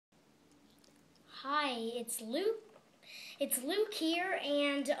Hi, it's Luke. It's Luke here,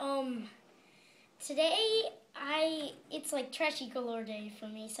 and today it's like trashy galore day for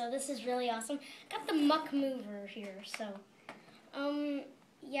me. So this is really awesome. Got the Muck mover here, so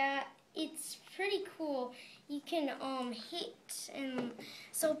yeah, it's pretty cool. You can hit, and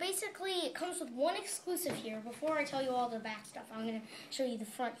so basically it comes with one exclusive here. Before I tell you all the back stuff, I'm gonna show you the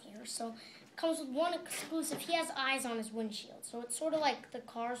front here. So it comes with one exclusive. He has eyes on his windshield, so it's sort of like the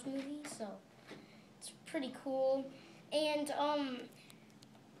Cars movie. So it's pretty cool. And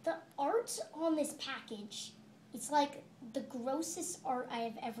the art on this package, it's like the grossest art I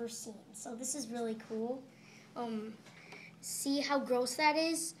have ever seen. So this is really cool. See how gross that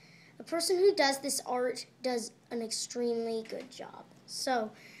is? The person who does this art does an extremely good job.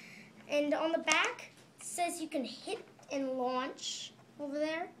 So, and on the back, it says you can hit and launch over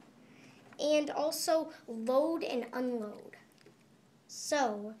there, and also load and unload.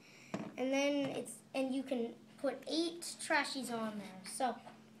 So, and you can put 8 trashies on there. So,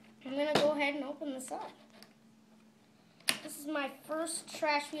 I'm gonna go ahead and open this up. This is my first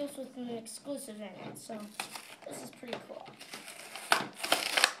trash wheels with an exclusive in it, so this is pretty cool.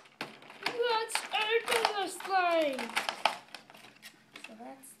 Let's open this thing! So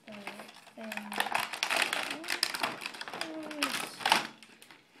that's the thing.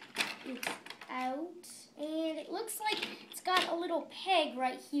 It's out, and it looks like it's got a little peg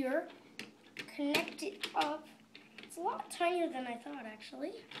right here. Connect it up. It's a lot tinier than I thought,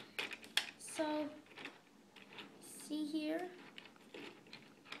 actually. So, see here?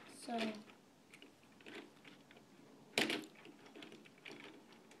 So,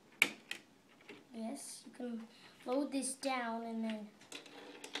 yes, you can load this down and then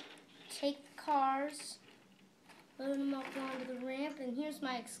take the cars, load them up onto the ramp, and here's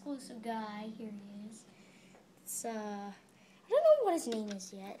my exclusive guy. Here he is. It's, I don't know what his name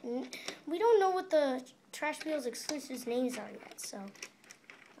is yet, and we don't know what the Trash Wheels exclusives names are yet, so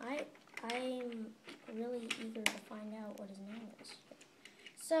I'm really eager to find out what his name is.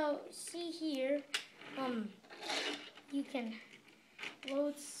 So, see here, you can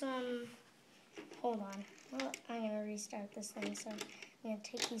load some, hold on, well, I'm going to restart this thing, so I'm going to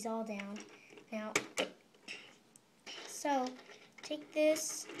take these all down. Now, so, take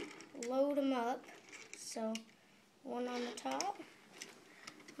this, load them up, so one on the top,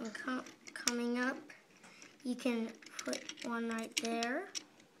 and coming up, you can put one right there,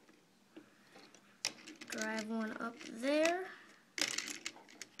 drive one up there,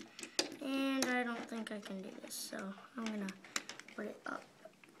 and I don't think I can do this, so I'm going to put it up.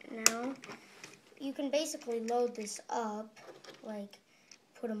 Now, you can basically load this up, like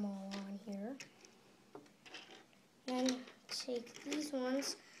put them all on here. Then take these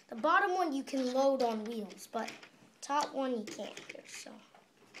ones. The bottom one you can load on wheels, but top one you can't here, so.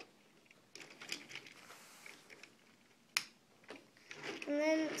 And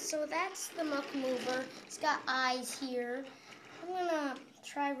then, so that's the Muck mover. It's got eyes here. I'm gonna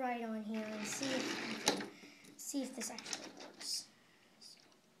try right on here and see if this actually works.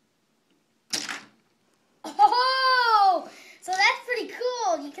 Oh! So that's pretty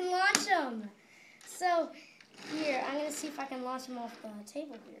cool. You can launch them. So here, I'm gonna see if I can launch them off the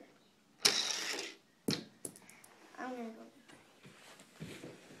table here. I'm gonna go.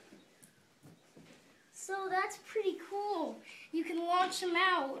 So that's pretty cool. You can launch them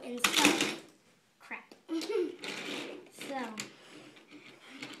out and stuff. Crap.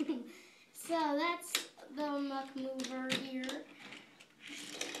 So that's the Muck mover here.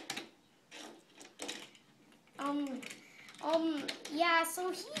 Yeah,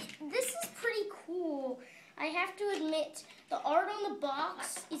 so this is pretty cool. I have to admit, the art on the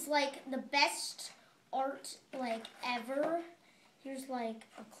box is like the best art like ever. Here's like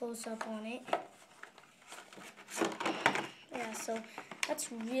a close-up on it. Yeah, so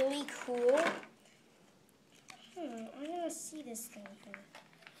that's really cool. I'm gonna see this thing here.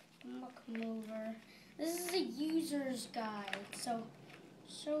 Muck mover. This is a user's guide, so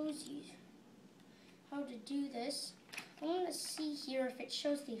it shows you how to do this. I want to see here if it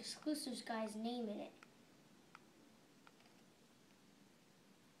shows the exclusives guy's name in it.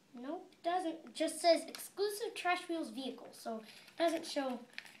 Nope, it doesn't. It just says exclusive Trash Wheels vehicle, so it doesn't show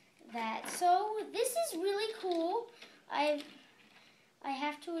that. So this is really cool. I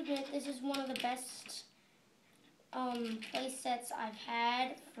have to admit, this is one of the best play sets I've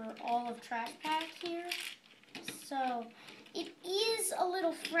had for all of Trash Pack here. So it is a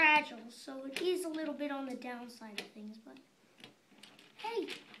little fragile, so it is a little bit on the downside of things, but hey,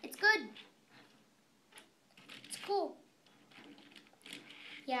 it's good. It's cool.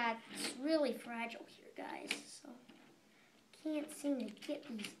 Yeah, it's really fragile here, guys, so can't seem to get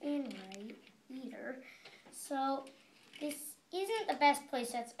these in right either. better. So this isn't the best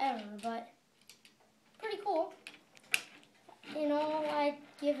playsets ever, but pretty cool. You know, I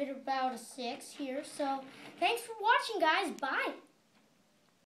give it about a 6 here. So thanks for watching, guys. Bye.